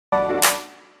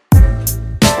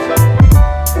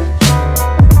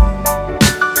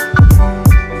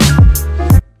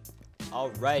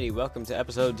Alrighty, welcome to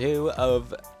episode 2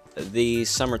 of the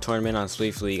summer tournament on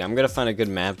Spleef League. I'm gonna find a good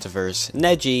map to verse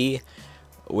Neji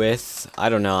with, I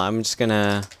don't know,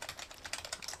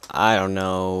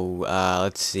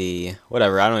 let's see,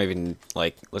 whatever, I don't even,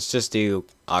 let's just do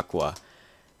Aqua,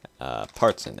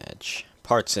 Parts and Edge,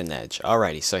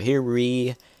 alrighty, so here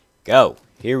we go,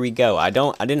 I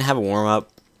didn't have a warm-up,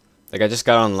 I just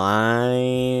got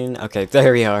online, okay,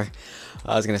 there we are,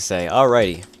 I was gonna say,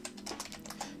 alrighty.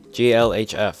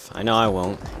 GLHF. I know I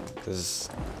won't, because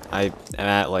I am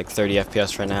at like 30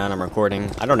 FPS right now and I'm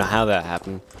recording. I don't know how that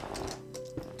happened.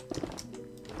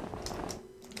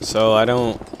 So I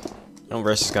don't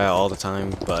verse this guy all the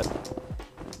time, but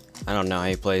I don't know how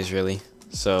he plays really.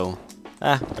 So,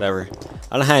 whatever.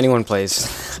 I don't know how anyone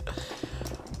plays.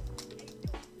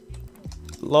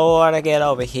 Lord, get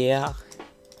over here.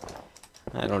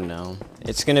 I don't know.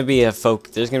 It's gonna be there's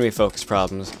gonna be focus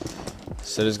problems.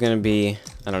 So there's gonna be,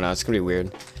 I don't know, it's gonna be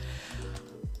weird.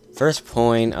 First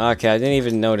point, okay, I didn't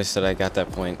even notice that I got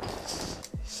that point.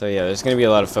 So yeah, there's gonna be a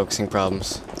lot of focusing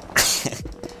problems.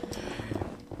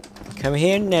 Come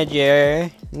here,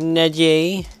 Neji.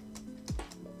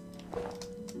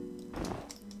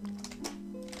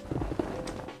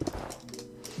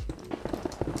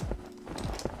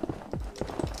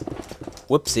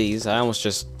 Whoopsies, I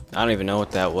don't even know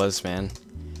what that was, man.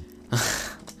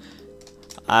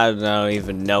 I don't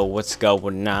even know what's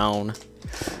going on.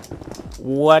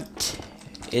 What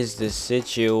is the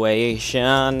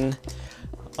situation?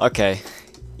 Okay,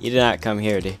 you did not come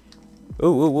here, dude.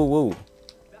 Ooh.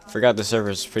 Forgot the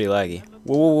server's pretty laggy.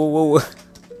 Woo.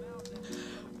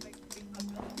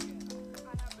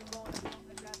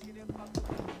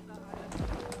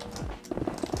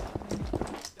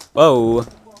 Whoa,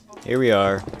 here we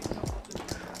are.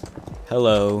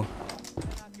 Hello.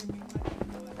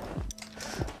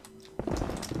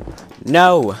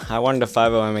 No! I wanted to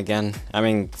 5-0 him again. I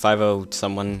mean, 5-0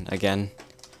 someone again.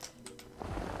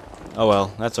 Oh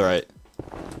well, that's alright.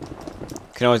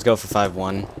 Can always go for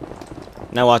 5-1.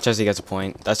 Now watch as he gets a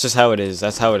point. That's just how it is.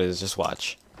 That's how it is. Just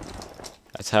watch.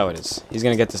 That's how it is. He's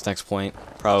gonna get this next point,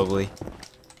 probably.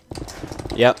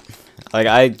 Yep. Like,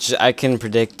 I can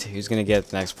predict who's gonna get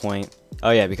the next point.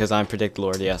 Oh yeah, because I'm Predict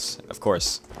Lord, yes, of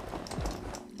course.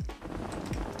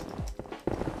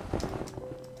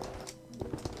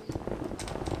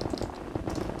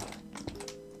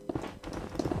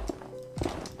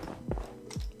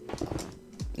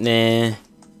 Nah.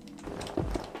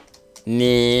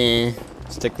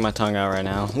 Stick my tongue out right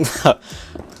now. To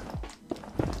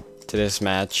this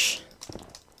match.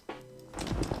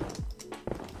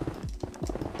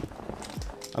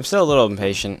 I'm still a little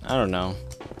impatient. I don't know.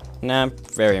 Nah, I'm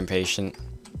very impatient.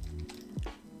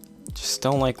 Just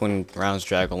don't like when rounds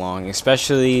drag along.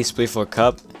 Especially Spleef League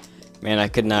Cup. Man, I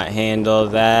could not handle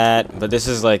that. But this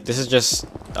is just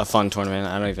a fun tournament.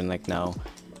 I don't even know.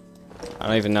 I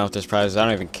don't even know if there's prizes. I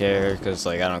don't even care, because,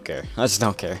 I don't care. I just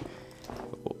don't care.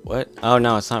 What? Oh,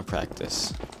 no, it's not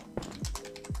practice.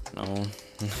 No.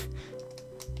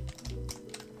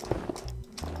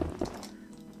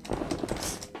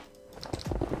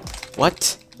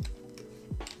 What?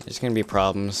 There's gonna be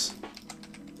problems.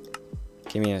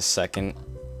 Give me a second.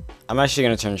 I'm actually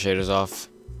gonna turn shaders off.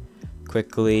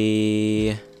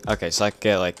 Quickly. Okay, so I can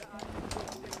get,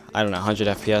 I don't know, 100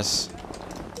 FPS.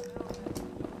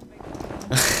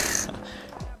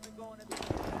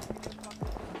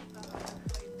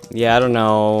 Yeah, I don't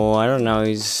know, I don't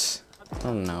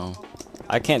know.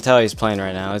 I can't tell he's playing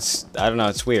right now. I don't know,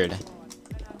 it's weird.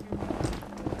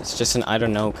 It's just an I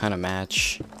don't know kind of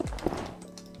match.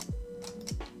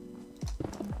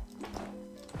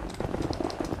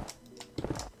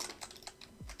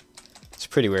 It's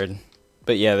pretty weird.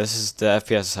 But yeah, the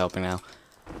FPS is helping now.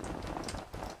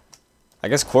 I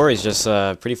guess Quarry's just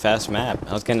a pretty fast map.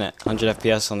 I was getting 100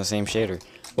 FPS on the same shader.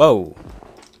 Whoa!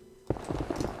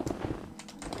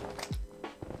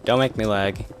 Don't make me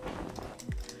lag.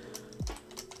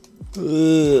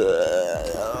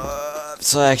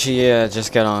 So actually, yeah,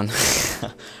 just get on.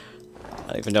 I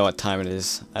don't even know what time it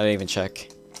is. I didn't even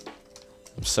check.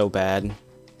 I'm so bad.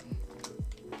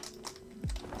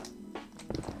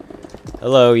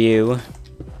 Hello, you.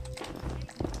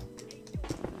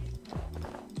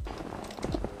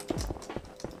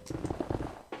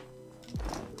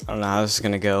 I don't know how this is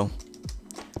gonna go.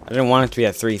 I didn't want it to be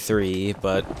at 3-3,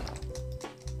 but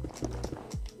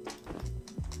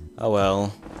oh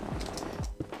well.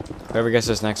 Whoever gets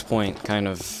this next point kind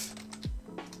of,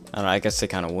 I don't know, I guess they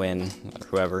kind of win,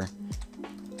 whoever.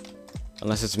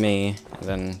 Unless it's me,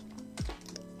 then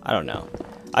I don't know.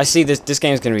 I see this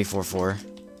game's gonna be 4-4.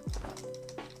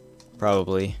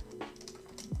 Probably.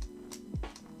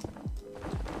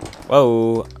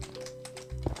 Whoa.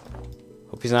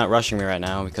 Hope he's not rushing me right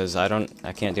now because I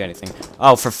can't do anything.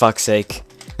 Oh, for fuck's sake.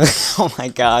 Oh my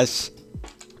gosh.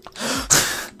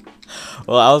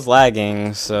 Well, I was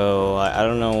lagging, so I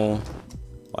don't know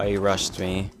why he rushed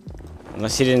me.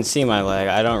 Unless he didn't see my lag,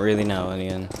 I don't really know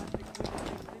again.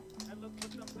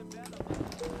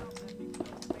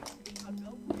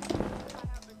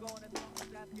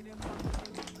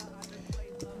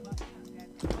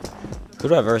 Who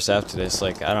do I verse after this?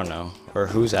 Like, I don't know. Or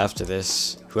who's after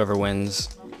this? Whoever wins.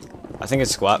 I think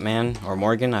it's Squat Man or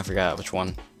Morgan. I forgot which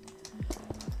one.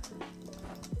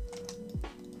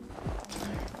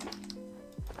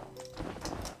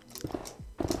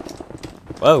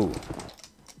 Whoa.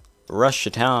 Rush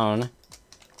to town.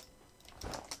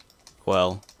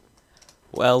 Well.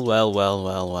 Well.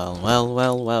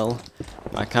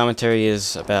 My commentary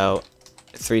is about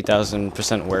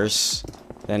 3,000% worse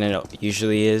than it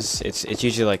usually is. It's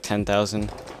usually like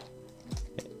 10,000.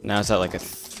 Now it's at like a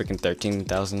freaking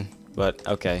 13,000. But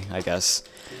okay, I guess.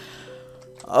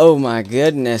 Oh my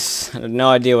goodness. I had no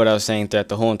idea what I was saying throughout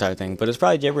the whole entire thing, but it's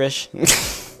probably gibberish.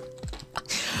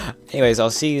 Anyways,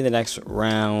 I'll see you in the next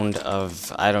round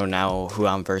of, I don't know who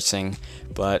I'm versing,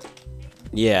 but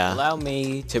yeah. Allow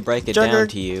me to break it down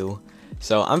to you.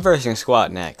 So I'm versing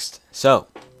Squat next. So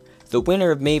the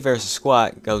winner of me versus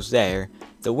Squat goes there.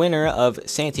 The winner of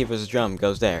Santy versus Drum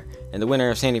goes there. And the winner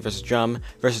of Santy versus Drum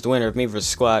versus the winner of me versus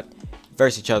Squat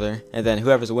versus each other. And then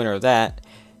whoever's the winner of that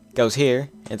goes here.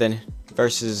 And then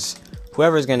versus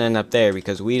whoever's going to end up there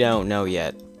because we don't know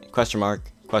yet. Question mark,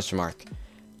 question mark.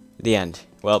 The end.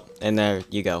 Well, and there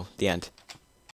you go. The end.